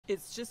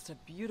It's just a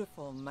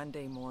beautiful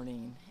Monday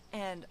morning,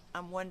 and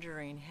I'm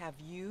wondering, have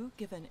you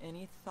given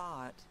any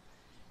thought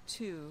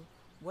to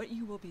what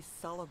you will be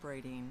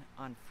celebrating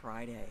on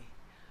Friday?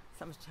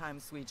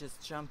 Sometimes we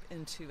just jump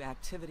into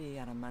activity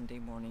on a Monday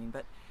morning,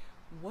 but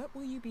what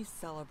will you be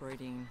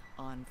celebrating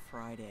on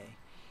Friday?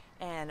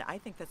 And I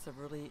think that's a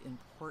really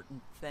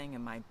important thing,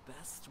 and my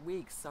best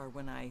weeks are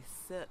when I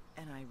sit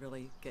and I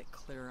really get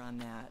clear on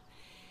that.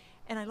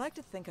 And I like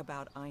to think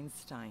about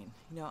Einstein.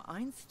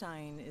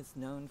 Einstein is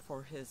known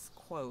for his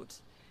quote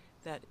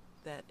that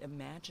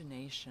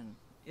imagination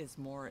is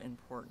more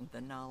important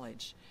than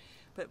knowledge.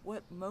 But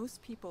what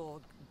most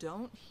people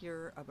don't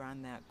hear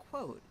around that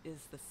quote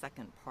is the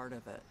second part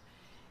of it.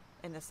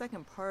 And the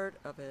second part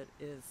of it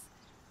is,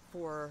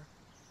 for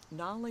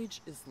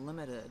knowledge is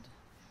limited,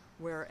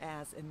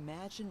 whereas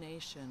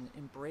imagination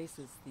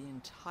embraces the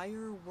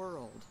entire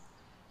world,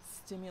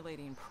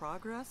 stimulating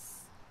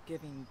progress,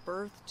 giving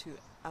birth to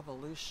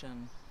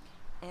evolution,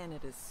 and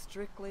it is,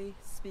 strictly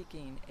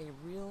speaking, a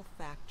real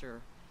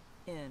factor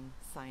in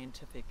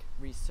scientific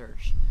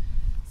research.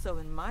 So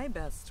in my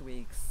best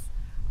weeks,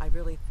 I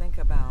really think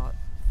about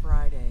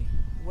Friday.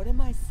 What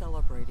am I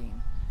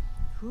celebrating?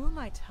 Who am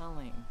I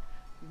telling?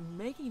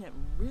 Making it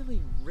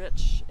really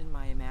rich in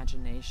my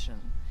imagination,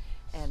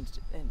 and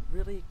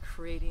really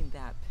creating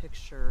that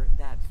picture,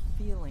 that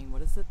feeling.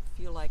 What does it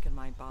feel like in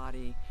my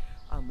body?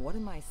 What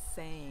am I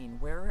saying?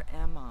 Where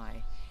am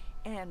I?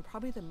 And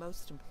probably the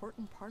most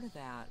important part of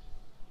that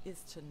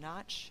is to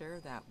not share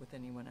that with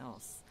anyone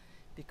else,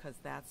 because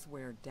that's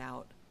where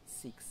doubt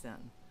seeks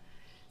in.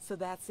 So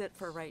that's it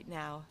for right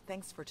now.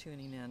 Thanks for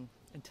tuning in.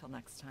 Until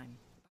next time.